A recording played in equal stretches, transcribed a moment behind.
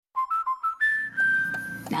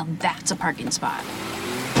Now that's a parking spot.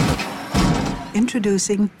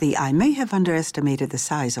 Introducing the I may have underestimated the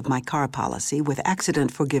size of my car policy with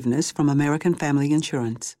accident forgiveness from American Family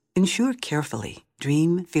Insurance. Insure carefully.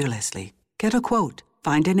 Dream fearlessly. Get a quote.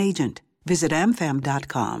 Find an agent. Visit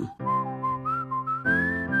amfam.com.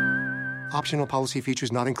 Optional policy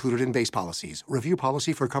features not included in base policies. Review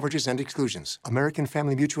policy for coverages and exclusions. American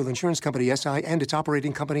Family Mutual Insurance Company, SI, and its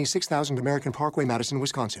operating company, 6000 American Parkway, Madison,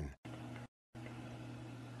 Wisconsin.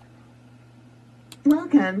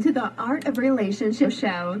 Welcome to the Art of Relationship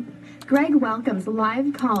Show. Greg welcomes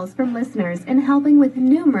live calls from listeners in helping with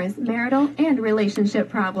numerous marital and relationship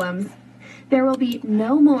problems. There will be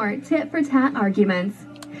no more tit-for-tat arguments.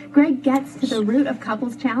 Greg gets to the root of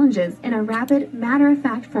couples' challenges in a rapid,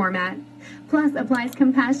 matter-of-fact format, plus applies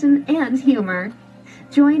compassion and humor.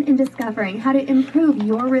 Join in discovering how to improve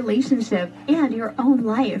your relationship and your own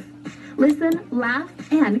life. Listen, laugh,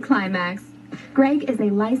 and climax. Greg is a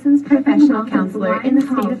licensed professional counselor in the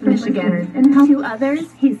state of Michigan, and to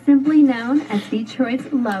others, he's simply known as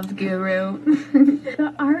Detroit's love guru.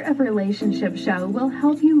 The Art of Relationship Show will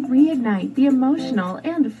help you reignite the emotional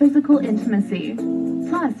and physical intimacy,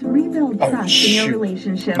 plus rebuild trust in your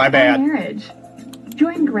relationship and marriage.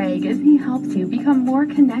 Join Greg as he helps you become more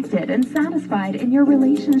connected and satisfied in your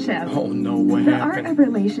relationship. Oh no, what The happened? Art of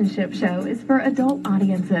Relationship Show is for adult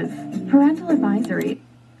audiences. Parental advisory.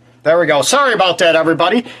 There we go. Sorry about that,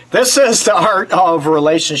 everybody. This is the Art of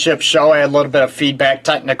Relationship Show. I had a little bit of feedback,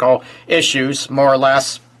 technical issues, more or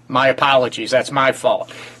less. My apologies. That's my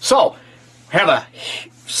fault. So, have a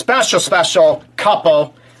special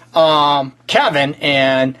couple, Kevin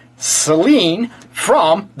and Celine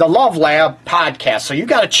from the Love Lab podcast. So you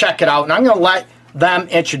got to check it out, and I'm going to let them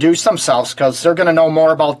introduce themselves because they're going to know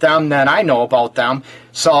more about them than I know about them.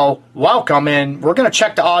 So welcome, and we're going to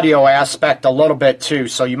check the audio aspect a little bit too.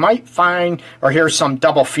 So you might find or hear some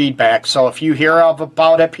double feedback. So if you hear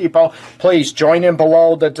about it, people, please join in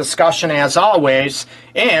below the discussion as always.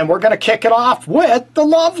 And we're going to kick it off with the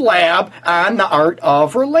Love Lab on the Art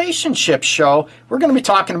of Relationship Show. We're going to be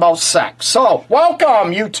talking about sex. So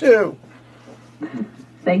welcome, you two.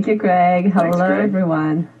 Thank you, Greg. Hello, Greg.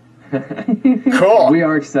 everyone. Cool. We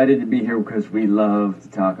are excited to be here because we love to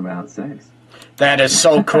talk about sex. That is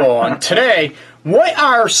so cool. And today, what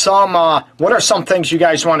are some things you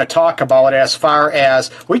guys want to talk about as far as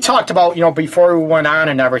we talked about, before we went on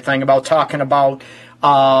and everything, about talking about,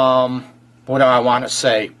 what do I want to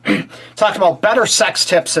say? Talking about better sex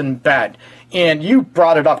tips in bed. And you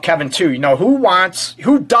brought it up, Kevin, too.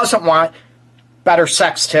 Who doesn't want better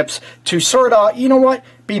sex tips to sort of,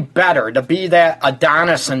 be better, to be that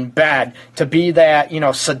Adonis in bed, to be that,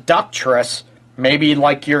 seductress, maybe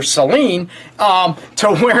like your Celine,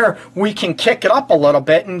 to where we can kick it up a little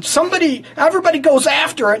bit and everybody goes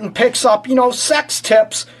after it and picks up, sex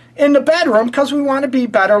tips in the bedroom because we want to be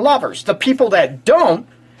better lovers. The people that don't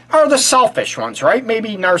are the selfish ones, right?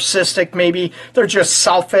 Maybe narcissistic, maybe they're just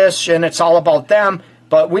selfish and it's all about them,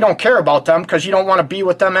 but we don't care about them because you don't want to be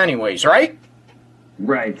with them anyways, right?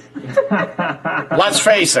 Right. Let's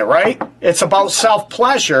face it, right? It's about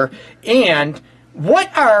self-pleasure. And what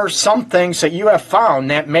are some things that you have found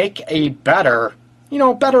that make a better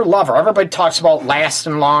lover? Everybody talks about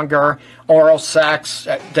lasting longer, oral sex,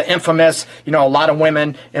 the infamous, a lot of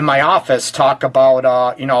women in my office talk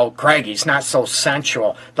about, Greg, he's not so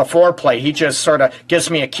sensual. The foreplay, he just sort of gives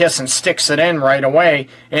me a kiss and sticks it in right away.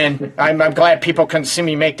 And I'm glad people couldn't see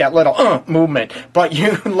me make that little movement. But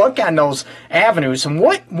you look on those avenues, and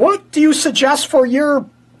what do you suggest for your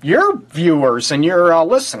viewers and your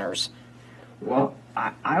listeners? Well,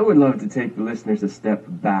 I would love to take the listeners a step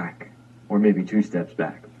back, or maybe 2 steps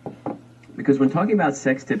back. Because when talking about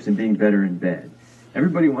sex tips and being better in bed,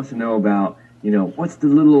 everybody wants to know about, what's the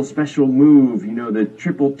little special move, the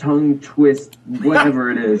triple tongue twist, whatever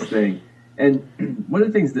it is thing. And one of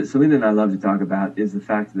the things that Selena and I love to talk about is the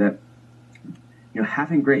fact that,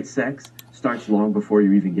 having great sex starts long before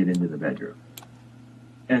you even get into the bedroom.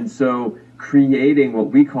 And so creating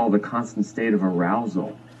what we call the constant state of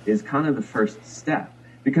arousal is kind of the first step.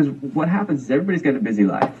 Because what happens is everybody's got a busy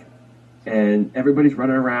life. And everybody's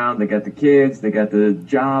running around, they got the kids, they got the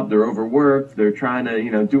job, they're overworked, they're trying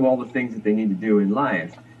to, do all the things that they need to do in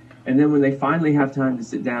life. And then when they finally have time to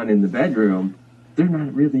sit down in the bedroom, they're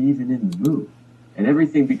not really even in the mood. And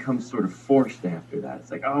everything becomes sort of forced after that.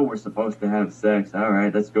 It's like, oh, we're supposed to have sex, all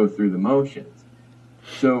right, let's go through the motions.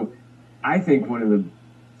 So I think one of the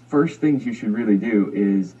first things you should really do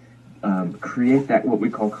is create that what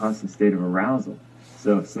we call constant state of arousal.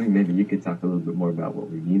 So, Celine, maybe you could talk a little bit more about what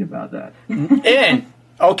we mean about that. And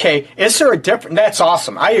Okay, is there a difference? That's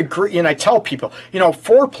awesome. I agree, and I tell people,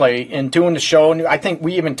 foreplay and doing the show, and I think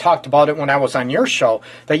we even talked about it when I was on your show,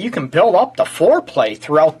 that you can build up the foreplay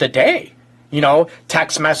throughout the day.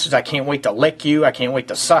 Text message, I can't wait to lick you, I can't wait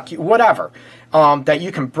to suck you, whatever. That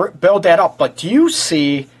you can build that up. But do you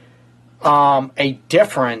see a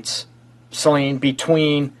difference, Celine,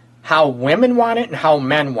 between how women want it and how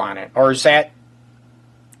men want it? Or is that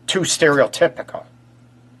too stereotypical?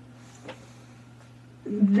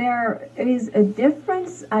 There is a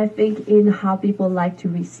difference, I think, in how people like to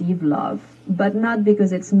receive love, but not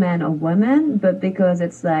because it's men or women, but because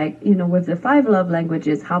it's like, with the 5 love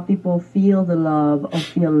languages, how people feel the love or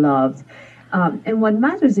feel loved. And what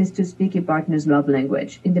matters is to speak your partner's love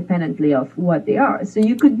language, independently of what they are. So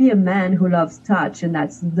you could be a man who loves touch, and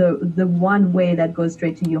that's the one way that goes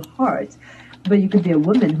straight to your heart. But you could be a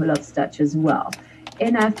woman who loves touch as well.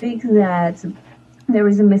 And I think that there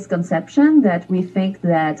is a misconception that we think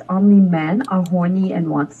that only men are horny and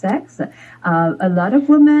want sex. A lot of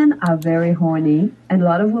women are very horny, and a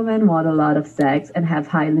lot of women want a lot of sex and have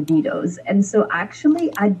high libidos. And so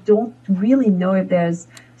actually, I don't really know if there's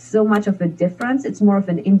so much of a difference. It's more of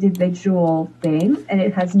an individual thing, and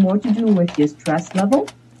it has more to do with your stress level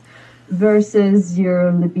versus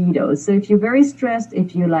your libido. So if you're very stressed,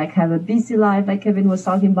 if you have a busy life like Kevin was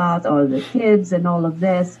talking about, or the kids and all of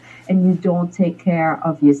this, and you don't take care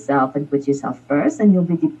of yourself and put yourself first, and you'll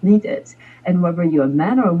be depleted. And whether you're a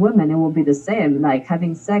man or a woman, it will be the same.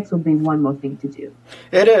 Having sex will be one more thing to do.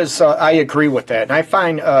 It is. I agree with that. And I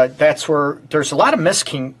find that's where there's a lot of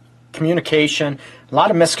miscommunication, a lot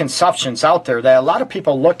of misconceptions out there that a lot of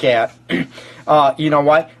people look at. You know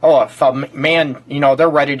what? Oh, if a man, they're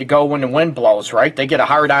ready to go when the wind blows, right? They get a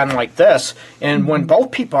hard on like this. And when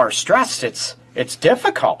both people are stressed, it's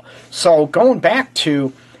difficult. So going back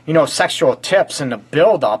to, sexual tips and the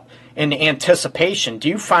build-up and the anticipation, do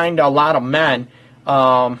you find a lot of men,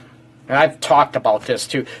 and I've talked about this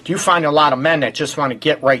too, do you find a lot of men that just want to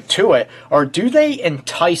get right to it, or do they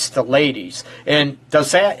entice the ladies? And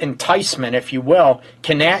does that enticement, if you will,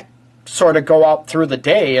 can that sort of go out through the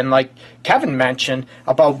day? And like Kevin mentioned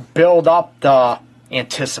about build up the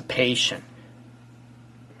anticipation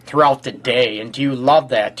throughout the day, and do you love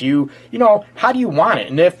that? Do you, how do you want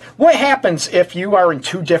it? And what happens if you are in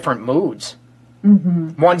 2 different moods?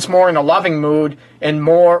 Mm-hmm. One's more in a loving mood, and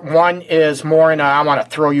one is more in a, I want to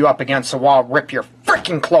throw you up against the wall, rip your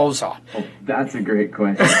freaking clothes off. Oh, that's a great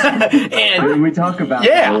question. And we talk about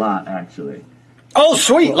that a lot, actually. Oh,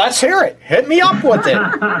 sweet. Let's hear it. Hit me up with it.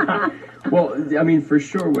 Well, I mean, for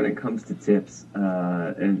sure, when it comes to tips,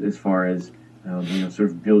 and as far as sort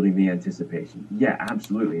of building the anticipation. Yeah,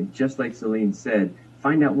 absolutely. And just like Celine said,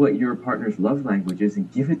 find out what your partner's love language is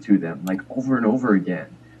and give it to them, over and over again.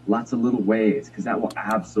 Lots of little ways, because that will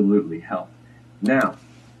absolutely help. Now,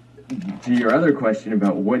 to your other question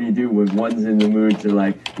about what do you do when one's in the mood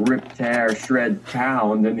to rip, tear, shred,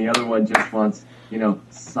 pound, and the other one just wants,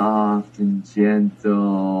 soft and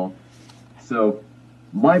gentle. So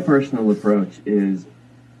my personal approach is,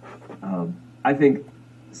 I think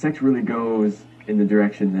sex really goes in the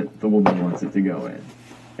direction that the woman wants it to go in.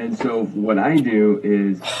 And so what I do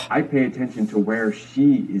is I pay attention to where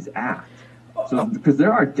she is at. So, because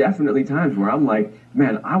there are definitely times where I'm like,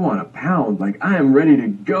 man, I want to pound. I am ready to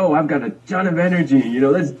go. I've got a ton of energy.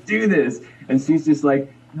 Let's do this. And she's just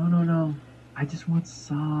like, no. I just want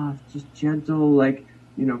soft, just gentle,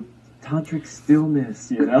 tantric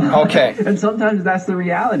stillness, Okay. And sometimes that's the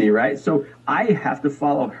reality, right? So I have to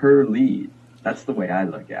follow her lead. That's the way I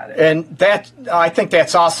look at it. And I think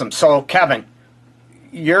that's awesome. So, Kevin,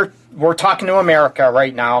 we're talking to America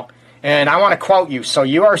right now, and I want to quote you. So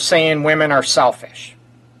you are saying women are selfish.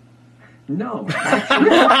 No.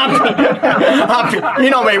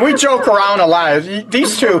 Me, we joke around a lot.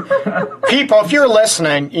 These 2 people, if you're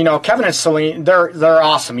listening, Kevin and Celine, they're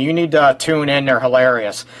awesome. You need to tune in. They're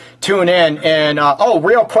hilarious. Tune in. And,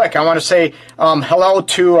 real quick, I want to say hello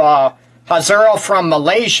to Hazarel from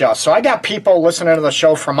Malaysia. So I got people listening to the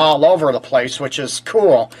show from all over the place, which is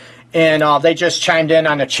cool. And they just chimed in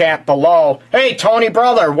on the chat below. Hey, Tony,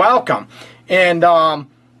 brother, welcome. And a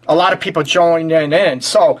lot of people joined in.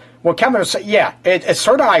 So what Kevin was saying, it's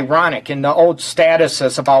sort of ironic in the old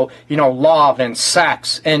statuses about, love and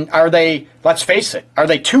sex. And are they, let's face it, are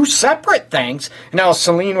they 2 separate things? Now,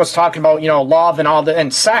 Celine was talking about, love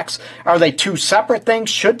and sex. Are they 2 separate things?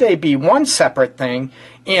 Should they be one separate thing?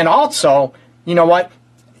 And also, what?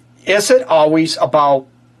 Is it always about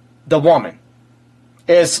the woman?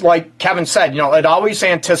 Is like Kevin said, it always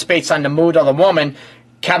anticipates on the mood of the woman.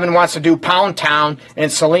 Kevin wants to do Pound Town,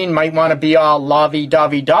 and Celine might want to be all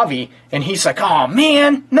lovey-dovey-dovey, and he's like, oh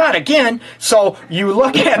man, not again. So you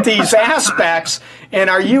look at these aspects, and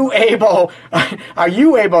are you able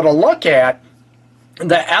to look at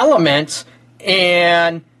the elements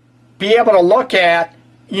and be able to look at,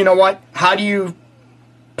 you know what, how do you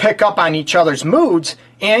pick up on each other's moods,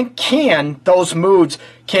 and can those moods,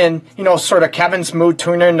 sort of Kevin's mood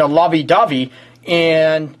turn into lovey-dovey,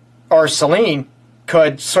 or Celine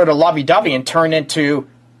could sort of lovey-dovey and turn into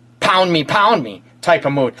pound me type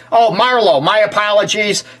of mood. Oh, Marlo, my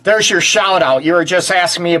apologies. There's your shout-out. You were just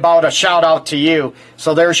asking me about a shout-out to you.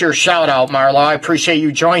 So there's your shout-out, Marlo. I appreciate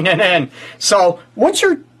you joining in. So what's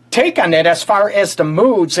your take on it as far as the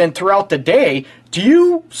moods and throughout the day? Do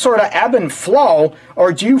you sort of ebb and flow,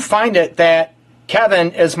 or do you find it that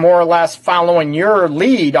Kevin is more or less following your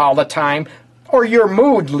lead all the time, or your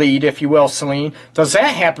mood lead, if you will, Celine? Does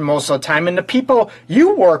that happen most of the time? And the people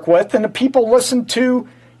you work with and the people listen to,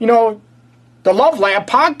 the Love Lab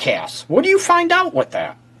podcast, what do you find out with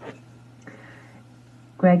that?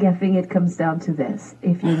 Greg, I think it comes down to this.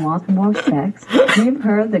 If you want more sex, give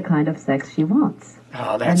her the kind of sex she wants.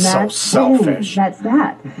 Oh, that's so selfish. That's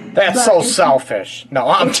that. That's so selfish. No,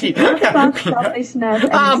 I'm teasing. It's not about selfishness,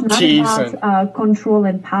 and it's not about control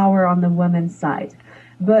and power on the woman's side.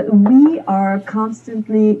 But we are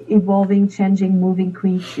constantly evolving, changing, moving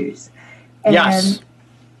creatures. And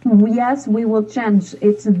yes, we will change.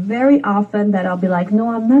 It's very often that I'll be like,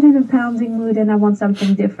 no, I'm not in a pounding mood and I want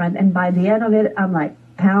something different. And by the end of it, I'm like,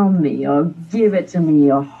 pound me or give it to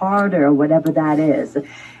me or harder or whatever that is.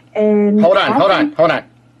 And Hold on.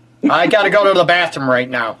 I got to go to the bathroom right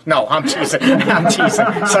now. No, I'm teasing.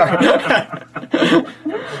 Sorry.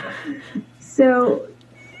 So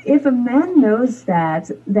if a man knows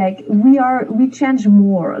that, like, we change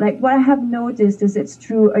more. Like, what I have noticed is it's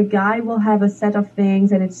true. A guy will have a set of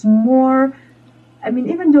things, and it's more. I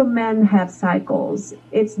mean, even though men have cycles,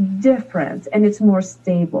 it's different and it's more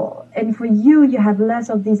stable. And for you, you have less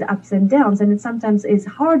of these ups and downs, and it sometimes is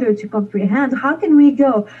harder to comprehend. How can we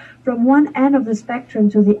go from one end of the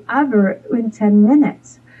spectrum to the other in 10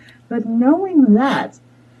 minutes? But knowing that,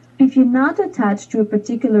 if you're not attached to a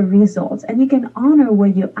particular result and you can honor where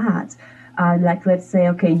you're at, like let's say,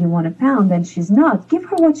 okay, you want a pound and she's not, give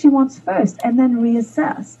her what she wants first and then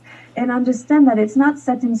reassess. And understand that it's not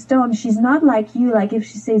set in stone. She's not like you. Like if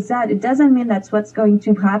she says that, it doesn't mean that's what's going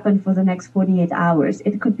to happen for the next 48 hours.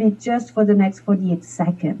 It could be just for the next 48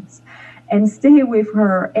 seconds. And stay with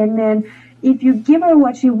her. And then if you give her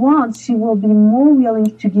what she wants, she will be more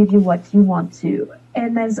willing to give you what you want to.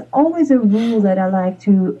 And there's always a rule that I like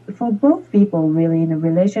to, for both people really in a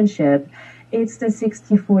relationship, it's the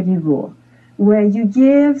 60-40 rule, where you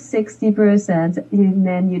give 60% and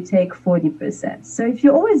then you take 40%. So if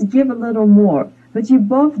you always give a little more, but you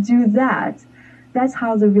both do that, that's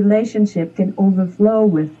how the relationship can overflow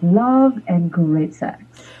with love and great sex.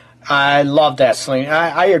 I love that, Celine.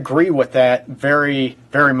 I agree with that very,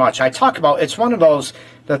 very much. I talk about, it's one of those,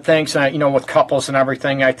 the things that, with couples and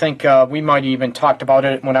everything, I think we might even talked about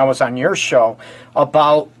it when I was on your show,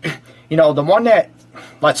 about, the one that,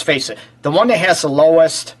 let's face it, the one that has the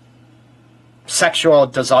lowest sexual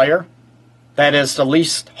desire, that is the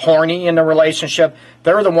least horny in the relationship,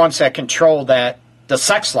 they're the ones that control the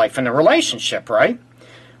sex life in the relationship, right?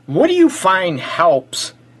 What do you find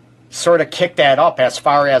helps sort of kick that up as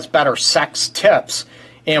far as better sex tips?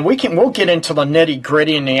 And we'll get into the nitty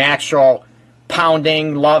gritty and the actual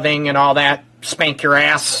pounding, loving, and all that spank your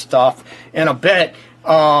ass stuff in a bit.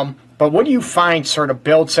 But what do you find sort of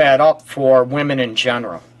builds that up for women in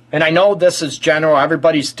general? And I know this is general.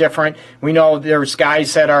 Everybody's different. We know there's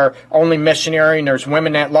guys that are only missionary, and there's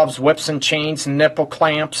women that loves whips and chains and nipple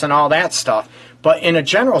clamps and all that stuff. But in a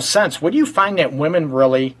general sense, what do you find that women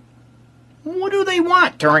really, what do they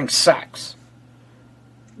want during sex?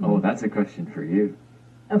 Oh, that's a question for you.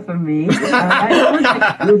 For me, you're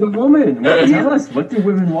the woman. Tell us, what do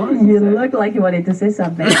women want? You look like you wanted to say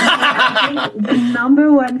something. The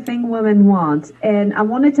number one thing women want, and I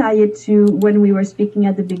want to tie it to when we were speaking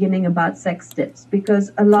at the beginning about sex tips,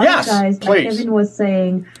 because a lot of guys, like Kevin was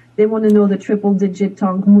saying, they want to know the triple-digit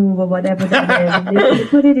tongue move or whatever that is. And they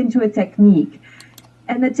put it into a technique,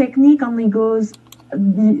 and the technique only goes,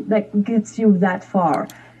 gets you that far.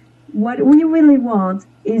 What we really want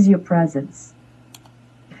is your presence.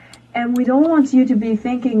 And we don't want you to be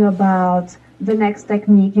thinking about the next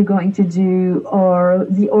technique you're going to do or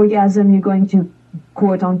the orgasm you're going to,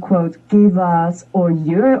 quote unquote, give us, or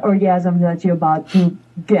your orgasm that you're about to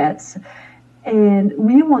get. And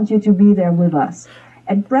we want you to be there with us.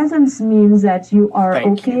 And presence means that you are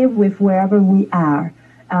okay with wherever we are.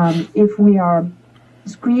 If we are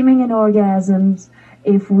screaming in orgasms,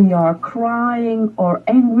 if we are crying or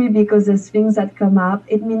angry because there's things that come up,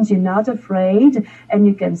 it means you're not afraid and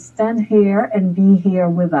you can stand here and be here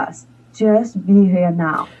with us. Just be here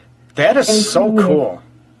now. That is so cool.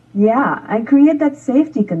 Yeah, and create that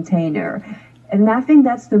safety container. And I think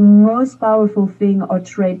that's the most powerful thing or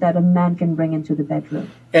trait that a man can bring into the bedroom.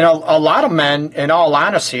 And a lot of men, in all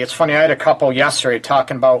honesty, it's funny, I had a couple yesterday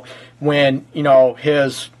talking about when,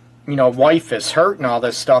 his, wife is hurt and all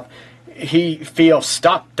this stuff, he feels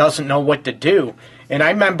stuck, doesn't know what to do. And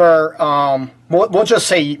I remember, we'll just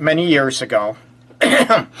say many years ago,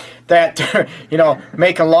 that,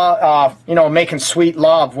 making love, making sweet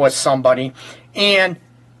love with somebody, and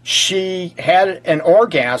she had an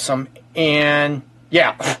orgasm, and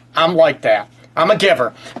yeah, I'm like that. I'm a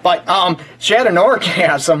giver. But she had an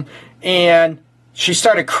orgasm, and she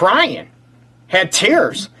started crying, had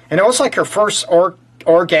tears. And it was like her first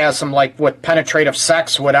orgasm, like with penetrative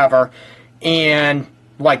sex, whatever, in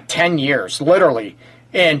like 10 years, literally.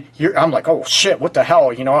 And I'm like, oh shit, what the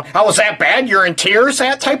hell, How was that bad? You're in tears,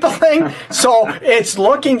 that type of thing? So it's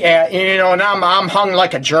looking at, and I'm hung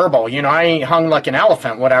like a gerbil, I ain't hung like an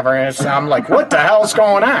elephant, whatever. And I'm like, what the hell's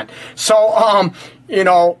going on? So,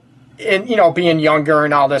 and, being younger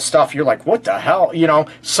and all this stuff, you're like, what the hell,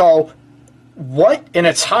 So and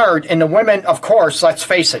it's hard, and the women, of course, let's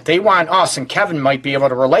face it, they want us, and Kevin might be able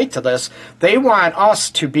to relate to this, they want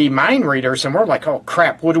us to be mind readers, and we're like, oh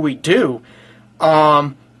crap, what do we do?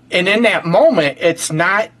 And in that moment, it's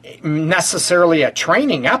not necessarily a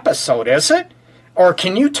training episode, is it? Or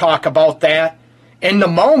can you talk about that in the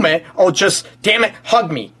moment? Oh, just, damn it,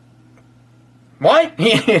 hug me. What?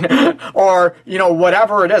 Or,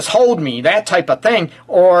 whatever it is, hold me, that type of thing.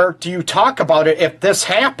 Or do you talk about it if this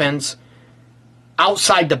happens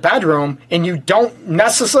outside the bedroom and you don't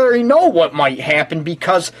necessarily know what might happen,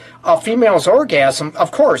 because a female's orgasm,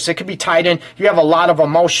 of course, it could be tied in. You have a lot of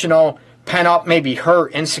emotional pent up, maybe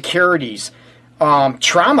hurt, insecurities,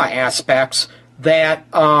 trauma aspects that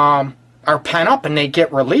are pent up and they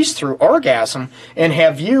get released through orgasm. And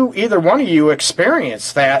have you, either one of you,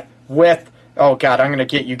 experienced that with, oh God, I'm going to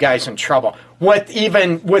get you guys in trouble,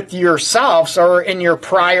 even with yourselves or in your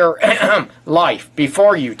prior life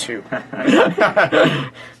before you two?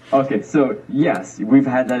 Okay, so yes, we've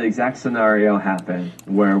had that exact scenario happen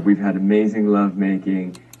where we've had amazing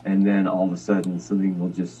lovemaking, and then all of a sudden Celine will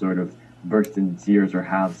just sort of burst into tears or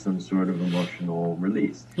have some sort of emotional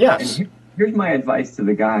release. Yes. And here's my advice to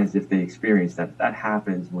the guys if they experience that. That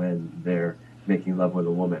happens when they're making love with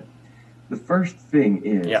a woman. The first thing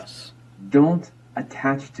is, yes, don't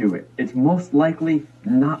attach to it. It's most likely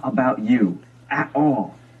not about you at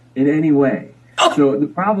all in any way. So the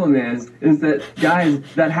problem is that guys,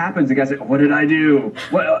 that happens. The guys say, what did I do?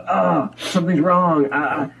 What? Something's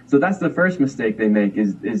wrong. So that's the first mistake they make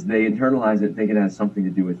is they internalize it thinking it has something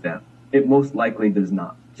to do with them. It most likely does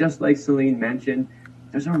not. Just like Celine mentioned,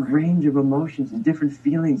 there's a range of emotions and different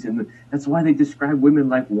feelings, and that's why they describe women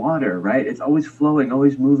like water, right? It's always flowing,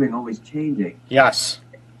 always moving, always changing. Yes.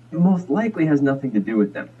 It most likely has nothing to do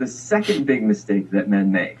with them. The second big mistake that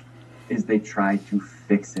men make is they try to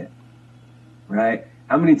fix it, right?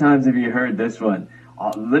 How many times have you heard this one?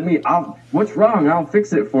 What's wrong? I'll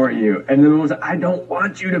fix it for you. And then the woman says, I don't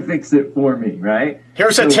want you to fix it for me, right?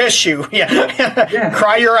 Here's a tissue. Yeah.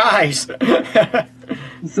 Cry your eyes.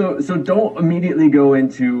 So don't immediately go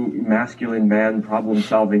into masculine man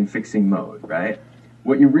problem-solving fixing mode, right?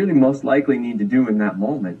 What you really most likely need to do in that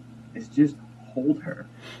moment is just hold her.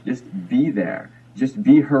 Just be there. Just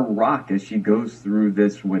be her rock as she goes through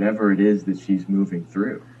this, whatever it is that she's moving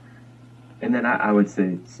through. And then I would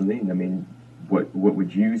say, Celine, I mean, what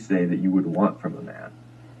would you say that you would want from a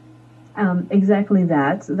man? Exactly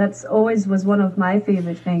that. That's always was one of my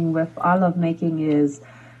favorite things with our lovemaking is,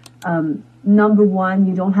 number one,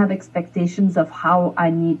 you don't have expectations of how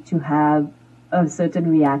I need to have a certain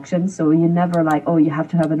reaction. So you're never like, oh, you have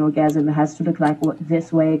to have an orgasm. It has to look like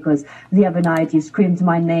this way because the other night you screamed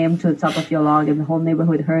my name to the top of your lung and the whole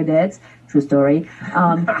neighborhood heard it. True story.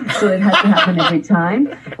 So it has to happen every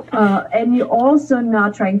time. And you're also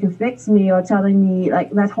not trying to fix me or telling me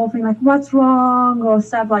like that whole thing, like what's wrong or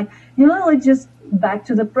stuff. Like you're literally just back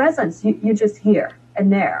to the presence. You're just here and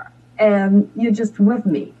there and you're just with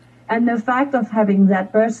me. And the fact of having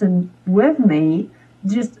that person with me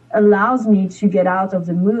just allows me to get out of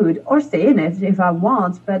the mood or stay in it if I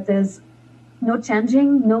want, but there's no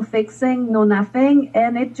changing, no fixing, no nothing,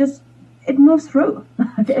 and it moves through.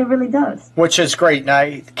 It really does. Which is great. Now,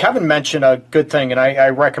 Kevin mentioned a good thing, and I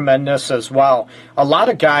recommend this as well. A lot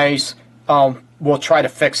of guys will try to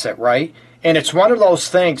fix it, right? And it's one of those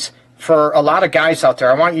things for a lot of guys out there.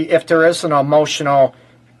 I want you, if there is an emotional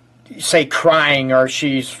say, crying, or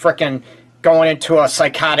she's frickin' going into a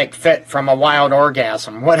psychotic fit from a wild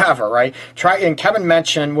orgasm, whatever, right? And Kevin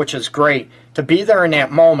mentioned, which is great, to be there in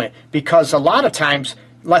that moment, because a lot of times,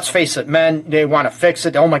 let's face it, men, they want to fix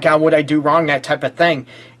it. Oh my God, what'd I do wrong? That type of thing.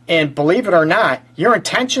 And believe it or not, your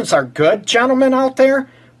intentions are good, gentlemen out there,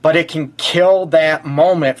 but it can kill that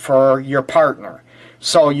moment for your partner.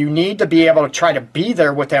 So you need to be able to try to be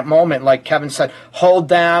there with that moment, like Kevin said, hold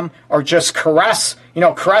them or just caress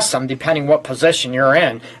them, depending what position you're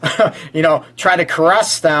in. Try to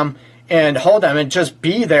caress them and hold them and just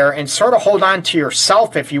be there and sort of hold on to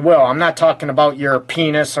yourself, if you will. I'm not talking about your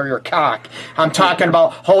penis or your cock. I'm talking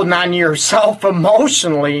about holding on to yourself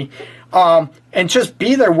emotionally, and just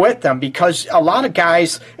be there with them, because a lot of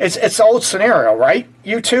guys, it's the old scenario, right?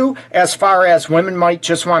 You two, as far as women might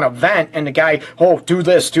just want to vent, and the guy, oh, do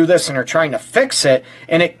this, and they're trying to fix it,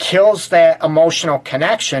 and it kills that emotional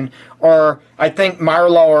connection. Or I think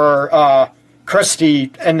Marlo or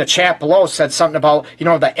Christy in the chat below said something about,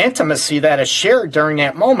 the intimacy that is shared during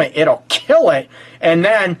that moment. It'll kill it, and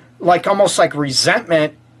then almost like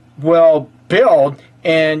resentment will build,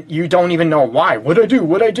 and you don't even know why. What'd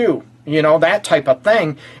I do? That type of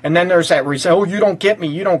thing. And then there's that reason, oh, you don't get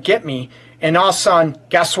me. And all of a sudden,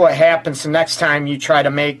 guess what happens the next time you try to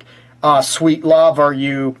make sweet love or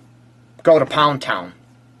you go to Pound Town?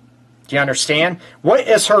 Do you understand? What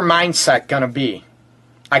is her mindset going to be?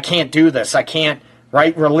 I can't do this. I can't,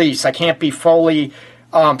 release. I can't be fully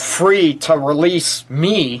free to release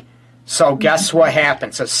me. So guess what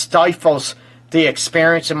happens? It stifles the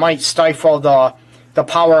experience. It might stifle the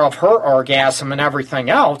power of her orgasm and everything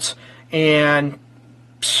else. And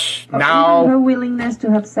now her willingness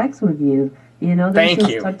to have sex with you, then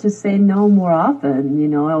she'll start to say no more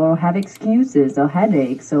often, or have excuses or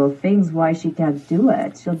headaches or things why she can't do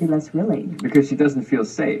it. She'll be less willing. Because she doesn't feel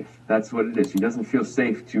safe. That's what it is. She doesn't feel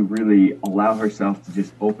safe to really allow herself to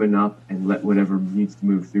just open up and let whatever needs to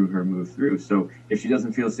move through her move through. So if she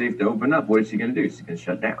doesn't feel safe to open up, what is she going to do? She's going to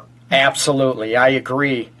shut down. Absolutely. I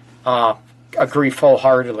agree. Agree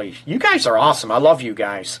full-heartedly. You guys are awesome. I love you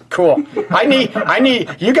guys. Cool. I need.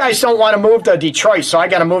 You guys don't want to move to Detroit, so I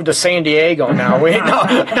got to move to San Diego now. I'm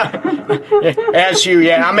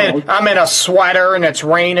in a sweater and it's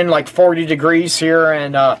raining like 40 degrees here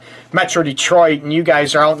in Metro Detroit, and you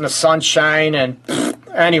guys are out in the sunshine. And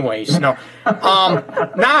anyways, no.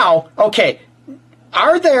 Now, okay.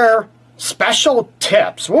 Are there special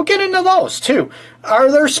tips? We'll get into those too.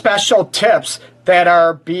 Are there special tips that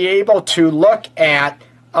are be able to look at,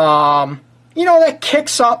 that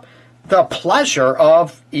kicks up the pleasure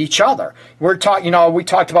of each other? We're talking, we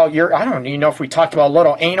talked about I don't even know if we talked about a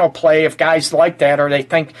little anal play, if guys like that, or they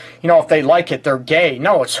think, if they like it, they're gay.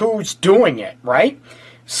 No, it's who's doing it, right?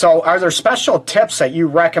 So are there special tips that you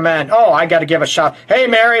recommend? Oh, I got to give a shout. Hey,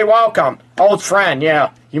 Mary, welcome. Old friend,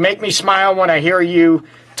 yeah. You make me smile when I hear you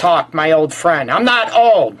talk, my old friend. I'm not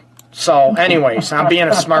old. So, anyways, I'm being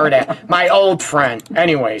a smart ass. My old friend.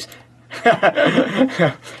 Anyways.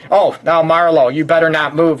 Oh, now, Marlo, you better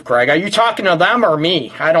not move, Greg. Are you talking to them or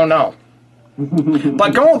me? I don't know.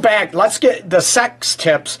 But going back, let's get the sex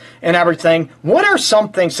tips and everything. What are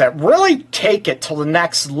some things that really take it to the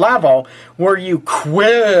next level where you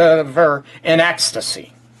quiver in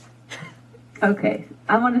ecstasy? Okay,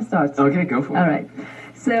 I want to start. Okay, go for it. All right.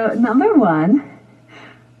 So, number one,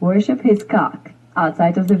 worship his cock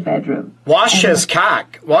outside of the bedroom. Wash his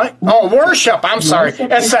cock. What? Oh, worship. I'm sorry.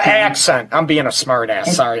 It's the accent. I'm being a smart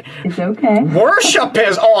ass. Sorry. It's okay. Worship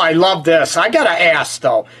his. Oh, I love this. I got to ask,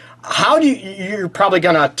 though. How do you're probably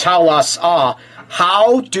going to tell us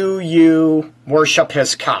how do you worship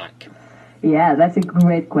his cock? Yeah, that's a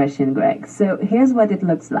great question, Greg. So here's what it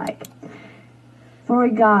looks like. For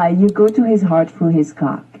a guy, you go to his heart through his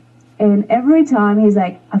cock. And every time he's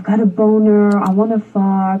like, I've got a boner, I want to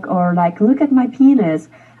fuck, or like, look at my penis.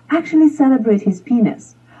 Actually celebrate his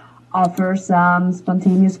penis. Offer some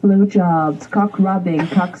spontaneous blowjobs, cock rubbing,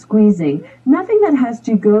 cock squeezing. Nothing that has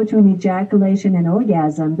to go to an ejaculation and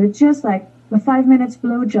orgasm, but just like a 5 minutes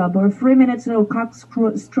blowjob or 3 minutes little cock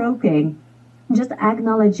stroking. Just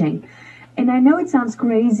acknowledging. And I know it sounds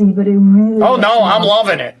crazy, but it really... Oh, no, I'm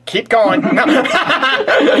loving it. Keep going. Everything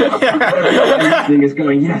is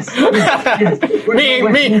going, yes. Me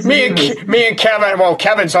and Kevin, well,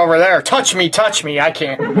 Kevin's over there. Touch me. I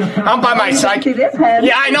can't. I'm by my side.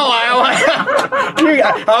 Yeah, I know.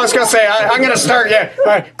 I was going to say, I'm going to start,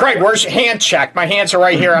 Greg, where's your hand check? My hands are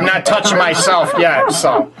right here. I'm not touching myself yet,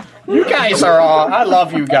 so... You guys are all... I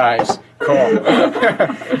love you guys. Cool.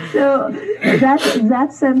 So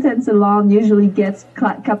that sentence alone usually gets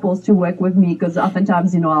couples to work with me, because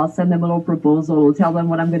oftentimes, I'll send them a little proposal, tell them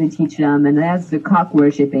what I'm going to teach them, and that's the cock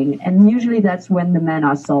worshipping. And usually that's when the men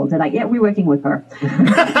are sold. They're like, yeah, we're working with her. We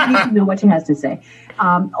need to know what she has to say.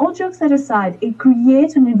 All jokes aside, it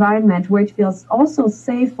creates an environment where it feels also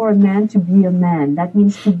safe for a man to be a man. That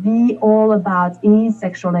means to be all about his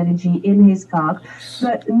sexual energy in his cock,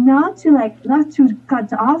 but not to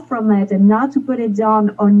cut off from it, and not to put it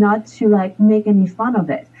down, or not to make any fun of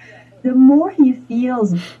it. The more he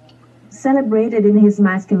feels celebrated in his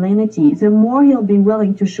masculinity, the more he'll be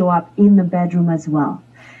willing to show up in the bedroom as well.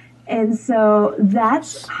 And so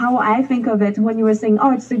that's how I think of it. When you were saying,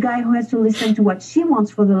 oh, it's the guy who has to listen to what she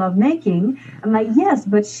wants for the lovemaking, I'm like, yes,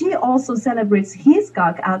 but she also celebrates his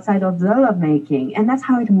cock outside of the lovemaking. And that's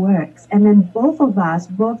how it works. And then both of us,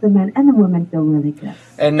 both the men and the women, feel really good.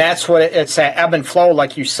 And that's what it's that ebb and flow,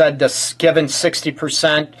 like you said, this given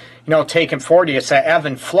 60%, taking 40, it's that ebb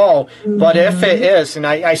and flow. Mm-hmm. But if it is, and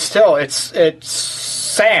I still, it's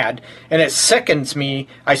sad, and it sickens me.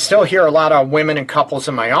 I still hear a lot of women and couples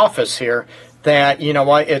in my office here that,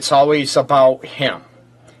 it's always about him.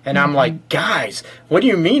 And I'm like, guys, what do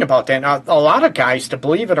you mean about that? Now, a lot of guys, to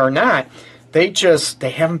believe it or not, they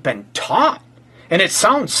haven't been taught. And there's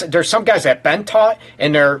some guys that have been taught,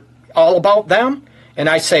 and they're all about them. And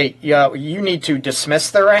I say, you need to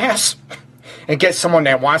dismiss their ass and get someone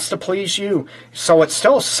that wants to please you. So it's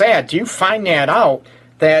still sad. Do you find that out,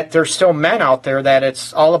 that there's still men out there that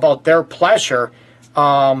it's all about their pleasure,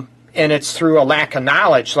 and it's through a lack of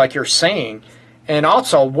knowledge, like you're saying? And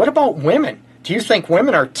also, what about women? Do you think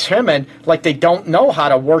women are timid, like they don't know how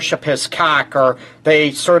to worship his cock, or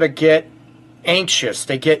they sort of get anxious,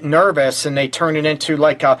 they get nervous, and they turn it into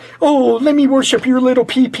like oh, let me worship your little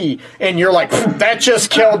pee-pee, and you're like, that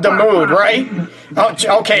just killed the mood, right?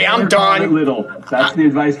 Oh, okay, I'm done. Little. That's the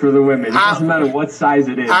advice for the women. It doesn't matter what size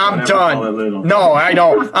it is. I'm done. Call it little. No, I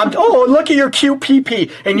don't. Oh, look at your cute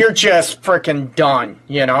pee-pee, and you're just freaking done.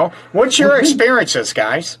 What's your experiences,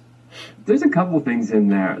 guys? There's a couple things in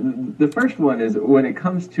there. The first one is, when it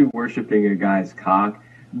comes to worshiping a guy's cock,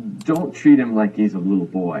 don't treat him like he's a little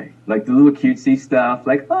boy. Like the little cutesy stuff,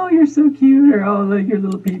 like, oh, you're so cute, or oh, like your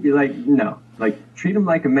little pee-pee. Like, no. Like, treat him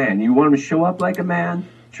like a man. You want him to show up like a man,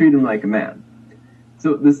 treat him like a man.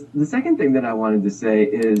 So the second thing that I wanted to say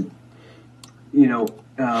is, oh,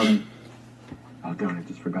 darn, I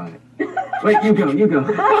just forgot it. Wait, you go.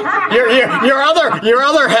 Your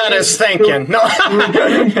other head is thinking. No.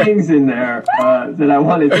 There were 2 things in there that I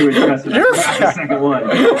wanted to address. The second one.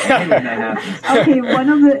 Okay, one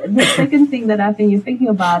of the second thing that I think you're thinking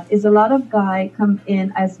about is a lot of guys come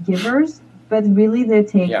in as givers, but really they're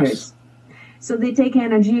takers. Yes. So they take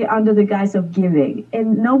energy under the guise of giving.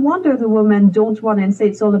 And no wonder the women don't want to say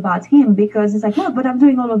it's all about him, because it's like, well, but I'm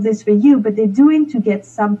doing all of this for you, but they're doing to get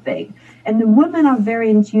something. And the women are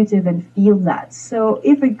very intuitive and feel that. So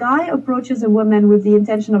if a guy approaches a woman with the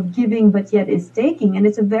intention of giving, but yet is taking, and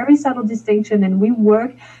it's a very subtle distinction, and we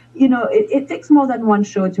work, it takes more than one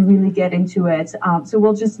show to really get into it. So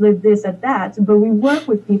we'll just leave this at that. But we work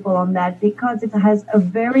with people on that, because it has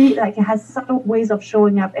it has subtle ways of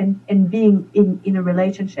showing up and being in a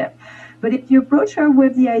relationship. But if you approach her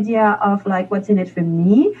with the idea of what's in it for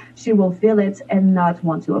me, she will feel it and not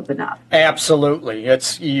want to open up. Absolutely.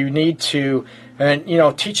 You need to,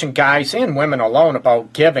 and teaching guys and women alone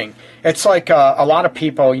about giving. It's like a lot of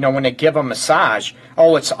people, when they give a massage,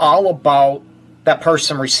 oh, it's all about that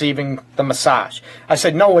person receiving the massage. I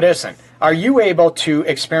said, no, it isn't. Are you able to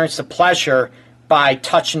experience the pleasure by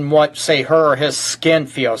touching what, say, her or his skin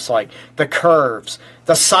feels like, the curves,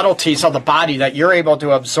 the subtleties of the body that you're able to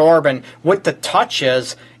absorb, and what the touch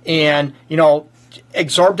is, and,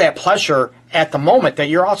 absorb that pleasure at the moment that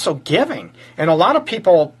you're also giving? And a lot of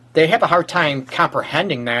people, they have a hard time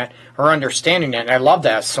comprehending that or understanding that. And I love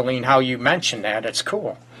that, Celine, how you mentioned that. It's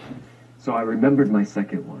cool. So I remembered my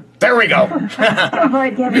second one. There we go.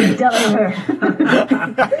 Avoid getting Delaware.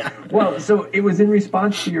 Well, so it was in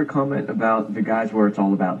response to your comment about the guys where it's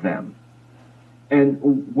all about them.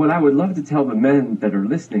 And what I would love to tell the men that are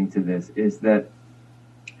listening to this is that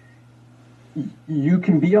you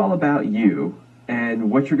can be all about you,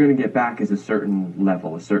 and what you're going to get back is a certain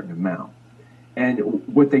level, a certain amount. And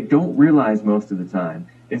what they don't realize most of the time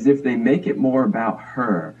is if they make it more about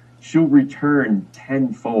her, she'll return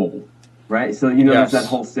tenfold. Right? So, Yes. There's that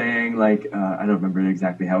whole saying, I don't remember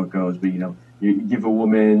exactly how it goes, but, you give a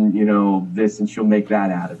woman, this, and she'll make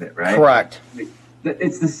that out of it, right? Correct.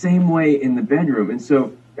 It's the same way in the bedroom. And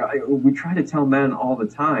so we try to tell men all the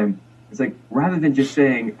time, it's like, rather than just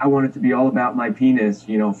saying, I want it to be all about my penis,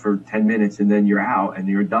 for 10 minutes and then you're out and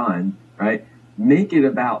you're done, right? Make it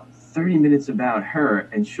about 30 minutes about her,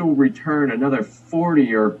 and she'll return another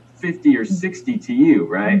 40 or 50 or 60 to you,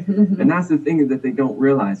 right? And that's the thing that they don't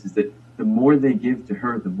realize, is that the more they give to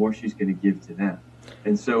her, the more she's going to give to them.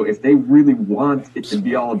 And so if they really want it to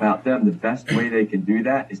be all about them, the best way they can do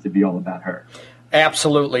that is to be all about her.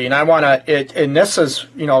 Absolutely. And I want to, and this is,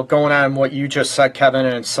 going on what you just said, Kevin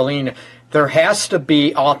and Celine, there has to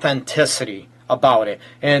be authenticity about it.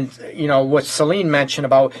 And, what Celine mentioned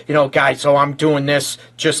about, guys, I'm doing this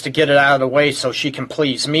just to get it out of the way so she can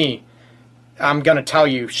please me. I'm going to tell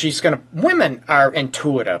you, women are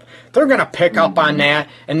intuitive. They're going to pick up on that,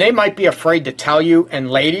 and they might be afraid to tell you.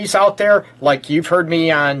 And ladies out there, like you've heard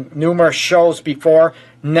me on numerous shows before,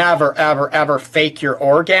 never, ever, ever fake your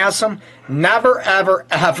orgasm. Never, ever,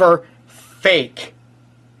 ever fake,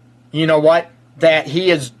 that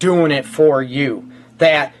he is doing it for you.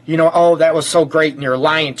 That, that was so great, and you're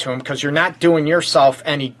lying to him, because you're not doing yourself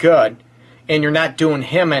any good. And you're not doing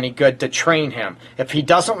him any good to train him. If he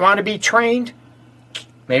doesn't want to be trained,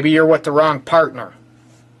 maybe you're with the wrong partner.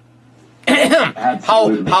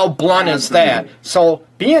 How blunt is that? So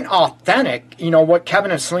being authentic, what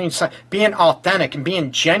Kevin and Celine said, being authentic and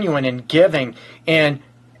being genuine and giving and,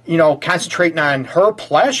 concentrating on her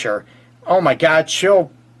pleasure, oh my God,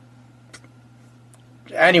 she'll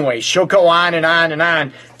go on and on and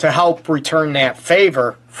on to help return that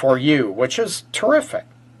favor for you, which is terrific.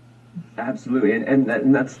 Absolutely,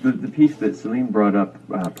 and that's the piece that Celine brought up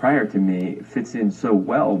prior to me fits in so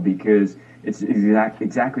well, because it's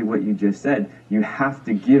exactly what you just said. You have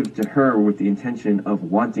to give to her with the intention of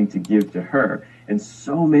wanting to give to her. And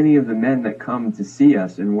so many of the men that come to see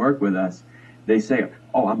us and work with us, they say,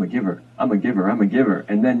 oh, I'm a giver, I'm a giver, I'm a giver.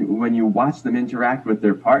 And then when you watch them interact with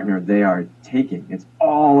their partner, they are taking. It's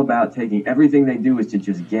all about taking. Everything they do is to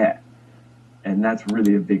just get. And that's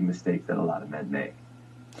really a big mistake that a lot of men make.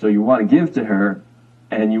 So you want to give to her,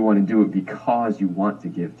 and you want to do it because you want to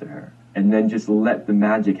give to her. And then just let the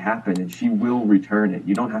magic happen, and she will return it.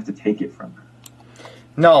 You don't have to take it from her.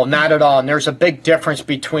 No, not at all. And there's a big difference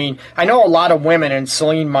between, I know a lot of women, and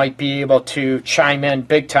Celine might be able to chime in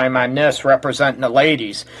big time on this, representing the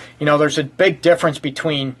ladies. There's a big difference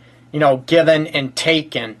between, giving and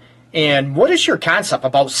taking. And what is your concept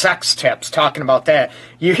about sex tips, talking about that?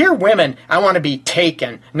 You hear women, I want to be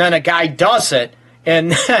taken, and then a guy does it,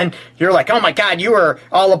 and then you're like, oh my God, you were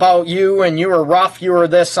all about you, and you were rough, you were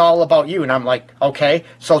this, all about you. And I'm like, okay,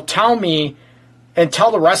 so tell me, and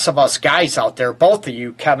tell the rest of us guys out there, both of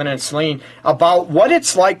you, Kevin and Celine, about what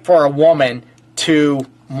it's like for a woman to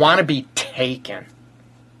want to be taken.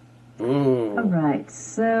 Ooh. All right,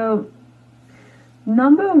 so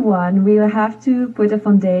number one, we'll have to put a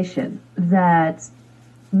foundation that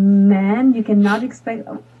men, you cannot expect,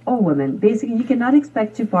 or women, basically you cannot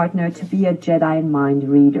expect your partner to be a Jedi mind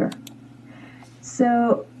reader.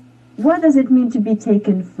 So what does it mean to be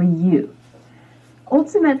taken for you?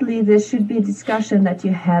 Ultimately, there should be a discussion that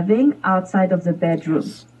you're having outside of the bedroom,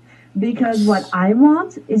 because what I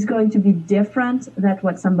want is going to be different than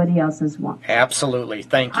what somebody else's wants. Absolutely.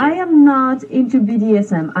 Thank you. I am not into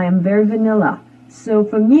BDSM. I am very vanilla. So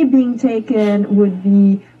for me, being taken would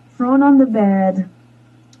be thrown on the bed,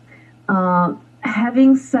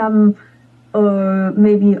 having some,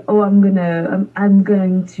 maybe, I'm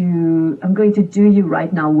going to do you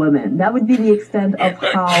right now, woman. That would be the extent of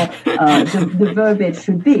how the verbiage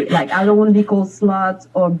should be. Like, I don't want to be called slut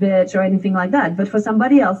or bitch or anything like that. But for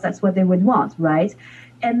somebody else, that's what they would want, right?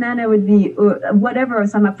 And then it would be whatever,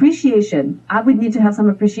 some appreciation. I would need to have some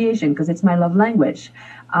appreciation because it's my love language.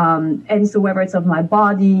 And so whether it's of my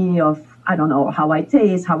body, of, I don't know, how I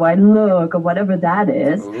taste, how I look, or whatever that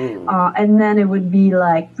is. And then it would be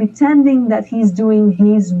like pretending that he's doing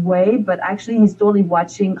his way, but actually he's totally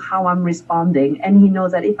watching how I'm responding. And he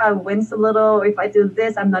knows that if I wince a little, or if I do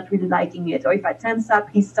this, I'm not really liking it. Or if I tense up,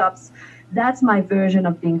 he stops. That's my version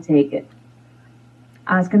of being taken.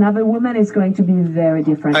 Ask another woman, it's going to be very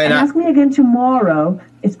different. And ask me again tomorrow,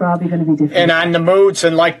 it's probably going to be different. And on the moods,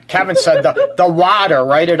 and like Kevin said, the water,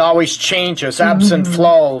 right? It always changes, ebbs and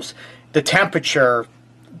flows, the temperature,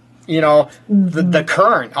 the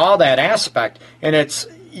current, all that aspect. And it's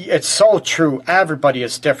so true. Everybody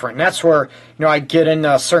is different. And that's where, I get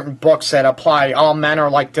into certain books that apply. All men are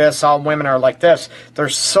like this, all women are like this. They're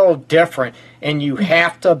so different. And you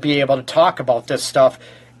have to be able to talk about this stuff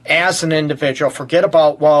as an individual. Forget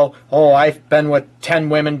about, I've been with 10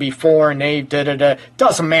 women before and they did it.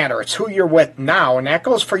 Doesn't matter. It's who you're with now. And that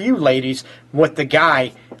goes for you, ladies, with the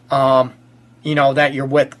guy. that you're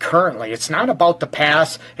with currently. It's not about the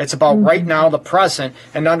past. It's about right now, the present,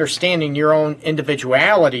 and understanding your own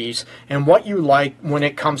individualities and what you like when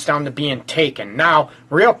it comes down to being taken. Now,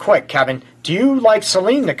 real quick, Kevin, do you like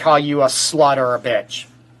Celine to call you a slut or a bitch?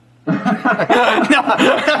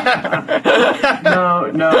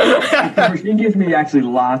 No. She gives me actually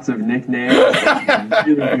lots of nicknames. I'm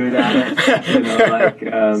really good at it. Like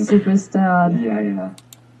Superstar. Yeah.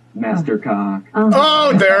 Master Cock.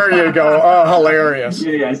 Oh, there you go. Oh, hilarious.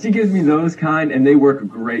 Yeah. She gives me those kind, and they work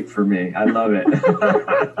great for me. I love it.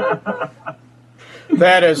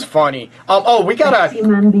 That is funny. We got a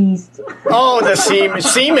Seaman Beast. the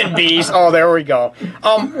semen beast. Oh, there we go.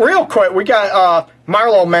 Real quick, we got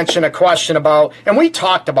Marlo mentioned a question about, and we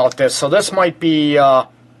talked about this, so this might be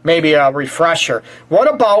maybe a refresher. What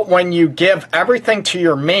about when you give everything to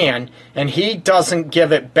your man and he doesn't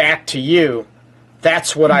give it back to you?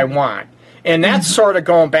 That's what I want. And that's sort of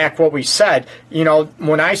going back what we said,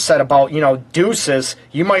 when I said about, deuces,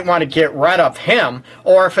 you might want to get rid of him.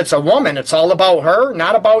 Or if it's a woman, it's all about her,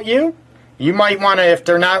 not about you. You might want to, if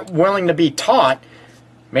they're not willing to be taught,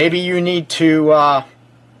 maybe you need to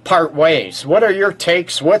part ways. What are your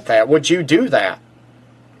takes with that? Would you do that?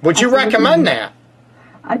 Would you recommend that?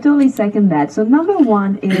 I totally second that. So number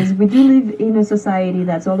one is we do live in a society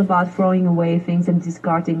that's all about throwing away things and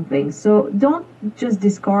discarding things. So don't just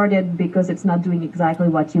discard it because it's not doing exactly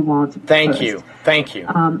what you want. Thank first. you.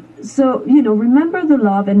 So, remember the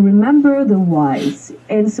love and remember the whys.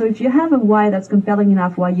 And so if you have a why that's compelling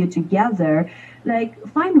enough while you're together,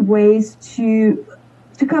 find ways to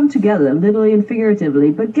come together, literally and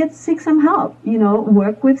figuratively, but seek some help,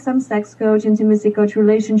 work with some sex coach, intimacy coach,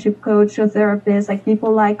 relationship coach, or therapist, like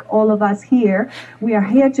people like all of us here. We are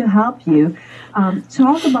here to help you.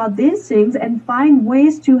 Talk about these things and find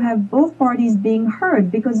ways to have both parties being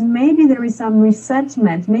heard, because maybe there is some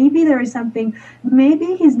resentment. Maybe there is something,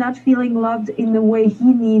 maybe he's not feeling loved in the way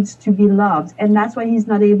he needs to be loved, and that's why he's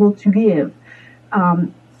not able to give.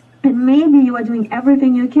 And maybe you are doing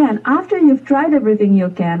everything you can. After you've tried everything you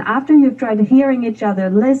can, after you've tried hearing each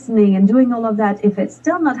other, listening, and doing all of that, if it's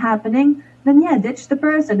still not happening, then ditch the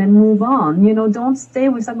person and move on. Don't stay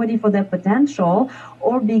with somebody for their potential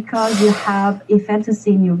or because you have a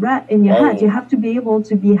fantasy in your head. You have to be able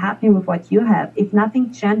to be happy with what you have. If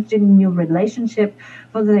nothing changed in your relationship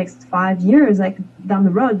for the next 5 years, down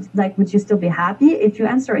the road, would you still be happy? If your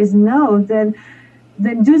answer is no, then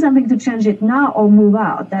do something to change it now or move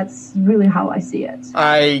out. That's really how I see it.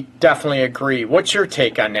 I definitely agree. What's your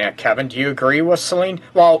take on that, Kevin? Do you agree with Celine?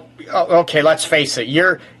 Well, okay, let's face it.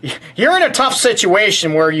 You're in a tough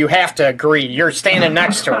situation where you have to agree. You're standing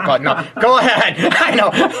next to her, but no. Go ahead. I know.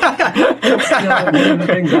 One of the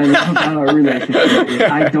things I love about our relationship is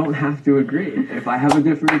I don't have to agree. If I have a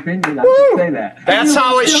different opinion, I can say that. That's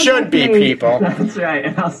how it should be, people. That's right,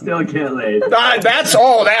 and I'll still get laid.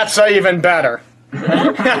 That's even better.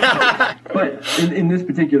 But in this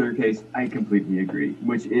particular case, I completely agree,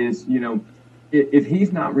 which is, if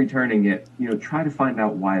he's not returning it, try to find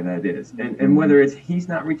out why that is. And whether it's he's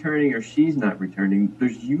not returning or she's not returning,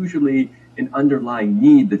 there's usually an underlying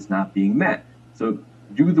need that's not being met. So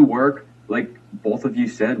do the work, like both of you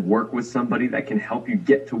said, work with somebody that can help you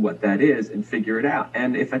get to what that is and figure it out.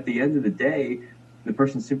 And if at the end of the day, the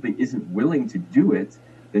person simply isn't willing to do it,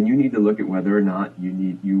 then you need to look at whether or not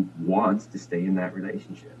you want to stay in that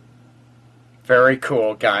relationship. Very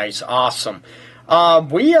cool, guys. Awesome.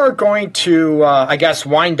 We are going to, I guess,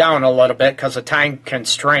 wind down a little bit because of time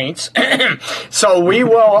constraints. So we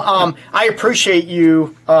will, I appreciate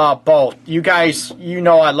you both. You guys,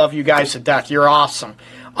 I love you guys to death. You're awesome.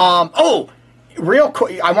 Real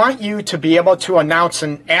quick, I want you to be able to announce,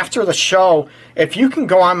 and after the show, if you can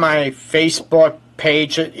go on my Facebook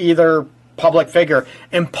page, either public figure,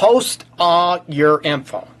 and post all your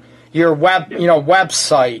info, your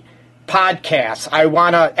website, podcasts. I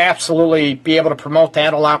want to absolutely be able to promote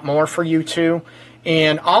that a lot more for you too.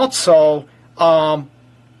 And also, I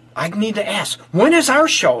need to ask, when is our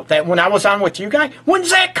show? That when I was on with you guys, when's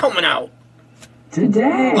that coming out?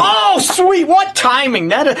 Today. Oh, sweet! What timing?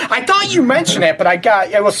 That is, I thought you mentioned it, but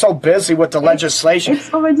I was so busy with the legislation.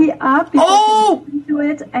 It's already up. Oh, to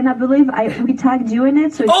it, and I believe we tagged you in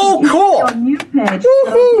it. So cool! On your page,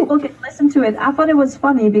 so people can listen to it. I thought it was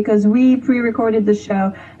funny because we pre-recorded the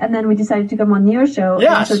show, and then we decided to come on your show.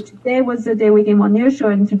 Yes. And so today was the day we came on your show,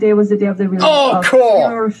 and today was the day of the release of cool.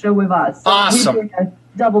 your show with us. So awesome. We did a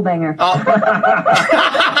double banger.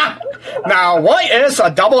 Now, what is a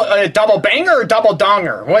double banger or double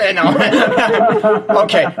donger?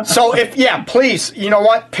 Okay, so please, you know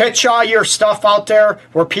what? Pitch all your stuff out there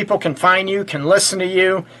where people can find you, can listen to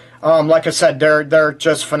you. Like I said, they're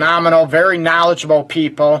just phenomenal, very knowledgeable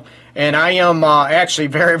people, and I am actually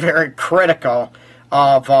very, very critical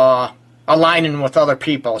of aligning with other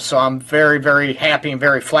people. So I'm very, very happy and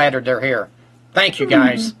very flattered they're here. Thank you,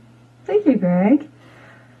 guys. Thank you, Greg.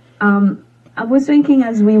 I was thinking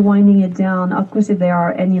as we're winding it down, of course, if there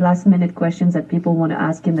are any last-minute questions that people want to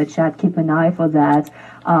ask in the chat, keep an eye for that.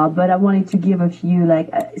 But I wanted to give a few,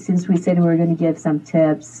 since we said we were going to give some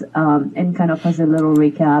tips and kind of as a little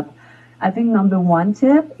recap. I think number one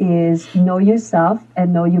tip is know yourself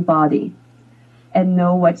and know your body and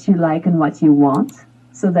know what you like and what you want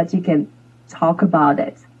so that you can talk about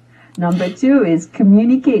it. Number two is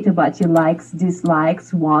communicate about your likes,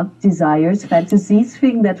 dislikes, wants, desires, fantasies,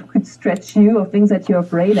 things that could stretch you or things that you're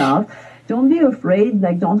afraid of. Don't be afraid,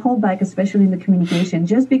 don't hold back, especially in the communication.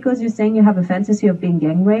 Just because you're saying you have a fantasy of being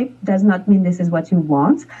gang raped does not mean this is what you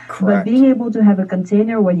want. Correct. But being able to have a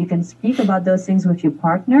container where you can speak about those things with your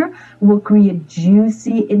partner will create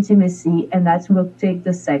juicy intimacy, and that will take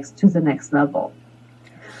the sex to the next level.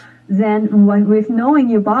 Then with knowing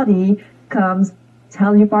your body comes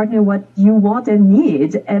tell your partner what you want and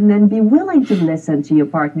need, and then be willing to listen to your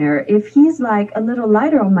partner. If he's a little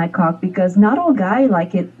lighter on my cock, because not all guys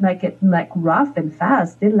like it rough and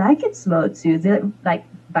fast. They like it slow too. They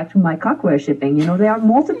back to my cock worshipping. There are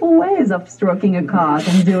multiple ways of stroking a cock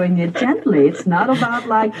and doing it gently. It's not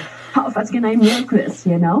about how fast can I milk this,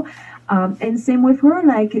 and same with her.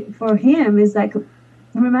 For him is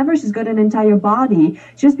remember, she's got an entire body.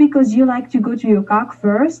 Just because you like to go to your cock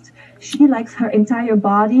first, she likes her entire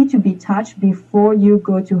body to be touched before you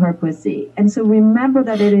go to her pussy. And so remember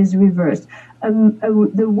that it is reversed.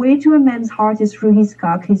 The way to a man's heart is through his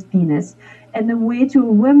cock, his penis. And the way to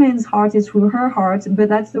a woman's heart is through her heart, but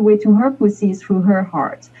that's the way to her pussy is through her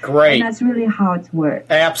heart. Great. And that's really how it works.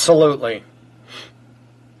 Absolutely.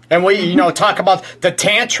 And we, talk about the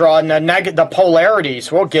tantra and the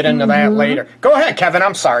polarities. We'll get into that later. Go ahead, Kevin.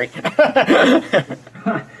 I'm sorry.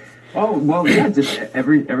 Oh, well, yeah, just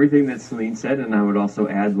everything that Celine said, and I would also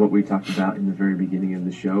add what we talked about in the very beginning of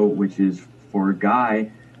the show, which is, for a guy,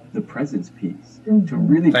 the presence piece. To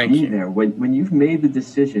really be there. When you've made the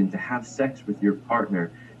decision to have sex with your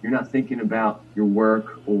partner, you're not thinking about your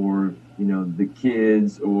work or, the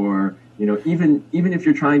kids or, even if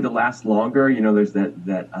you're trying to last longer, there's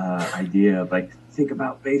that idea of think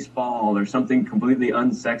about baseball or something completely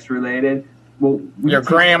unsex related. Well, your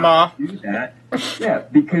grandma. Do that. Yeah,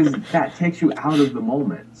 because that takes you out of the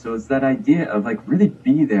moment. So it's that idea of really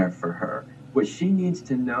be there for her. What she needs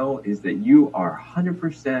to know is that you are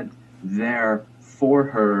 100% there for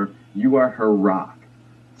her. You are her rock.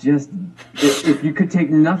 Just if you could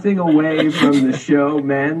take nothing away from the show,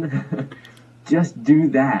 men, just do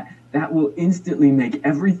that. That will instantly make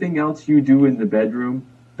everything else you do in the bedroom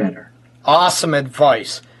better. Awesome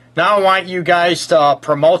advice. Now I want you guys to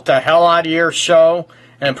promote the hell out of your show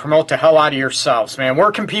and promote the hell out of yourselves, man.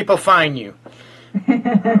 Where can people find you?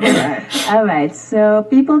 All right. So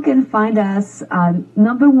people can find us.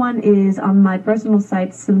 Number one is on my personal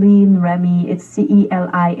site, Celine Remy. It's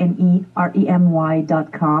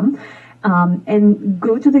CelineRemy.com. And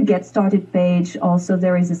go to the Get Started page. Also,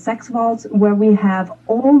 there is a Sex Vault where we have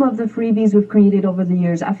all of the freebies we've created over the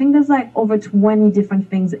years. I think there's over 20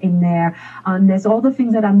 different things in there. There's all the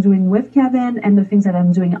things that I'm doing with Kevin and the things that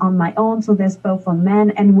I'm doing on my own. So there's both for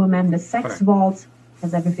men and women. The Sex Vault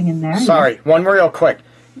has everything in there. Sorry, yes. One real quick.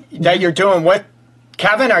 That you're doing with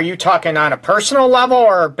Kevin, are you talking on a personal level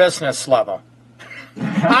or a business level?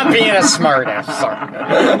 I'm being a smart ass. Sorry.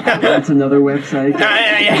 That's another website.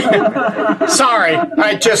 Sorry,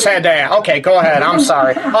 I just had to ask. Okay, go ahead. I'm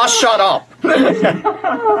sorry. I'll shut up.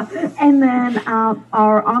 And then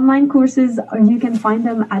our online courses, you can find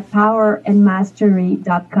them at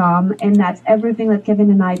powerandmastery.com. And that's everything that Kevin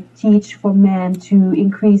and I teach for men to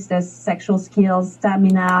increase their sexual skills,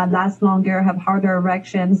 stamina, last longer, have harder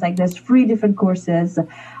erections. There's 3 different courses.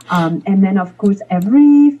 And then, of course,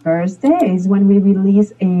 every Thursday is when we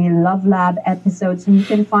release a Love Lab episode. So you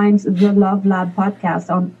can find the Love Lab podcast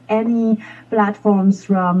on any platforms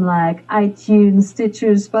from iTunes,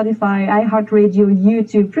 Stitcher, Spotify, iHeartRadio,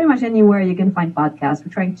 YouTube, pretty much anywhere you can find podcasts.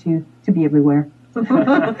 We're trying to be everywhere. We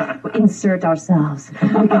insert ourselves.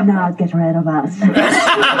 We cannot get rid of us.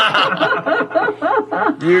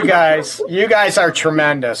 You guys are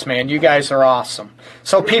tremendous, man. You guys are awesome.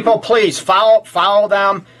 So people, please follow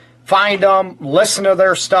them, find them, listen to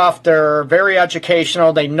their stuff. They're very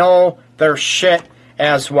educational. They know their shit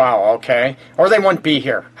as well, okay? Or they wouldn't be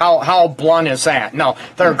here. How blunt is that? No,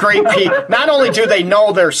 they're great people. Not only do they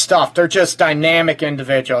know their stuff, they're just dynamic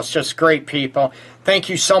individuals, just great people. Thank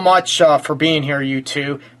you so much for being here, you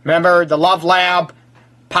two. Remember, the Love Lab,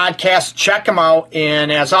 podcasts. Check them out.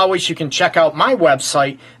 And as always, you can check out my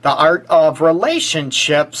website,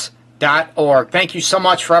 theartofrelationships.org. Thank you so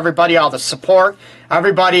much for everybody, all the support.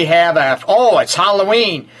 Everybody it's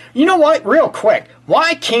Halloween. You know what? Real quick.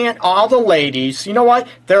 Why can't all the ladies, you know what?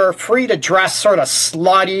 They're free to dress sort of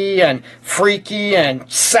slutty and freaky and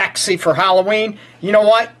sexy for Halloween. You know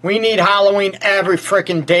what? We need Halloween every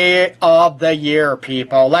freaking day of the year,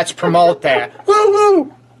 people. Let's promote that.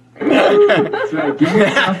 Woo-woo! That's right. Give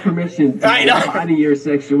yourself permission to out of your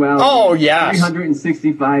sexuality. Oh, yes.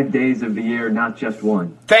 365 days of the year, not just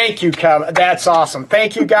one. Thank you, Kevin. That's awesome.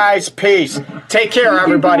 Thank you, guys. Peace. Take care,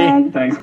 everybody. Thanks.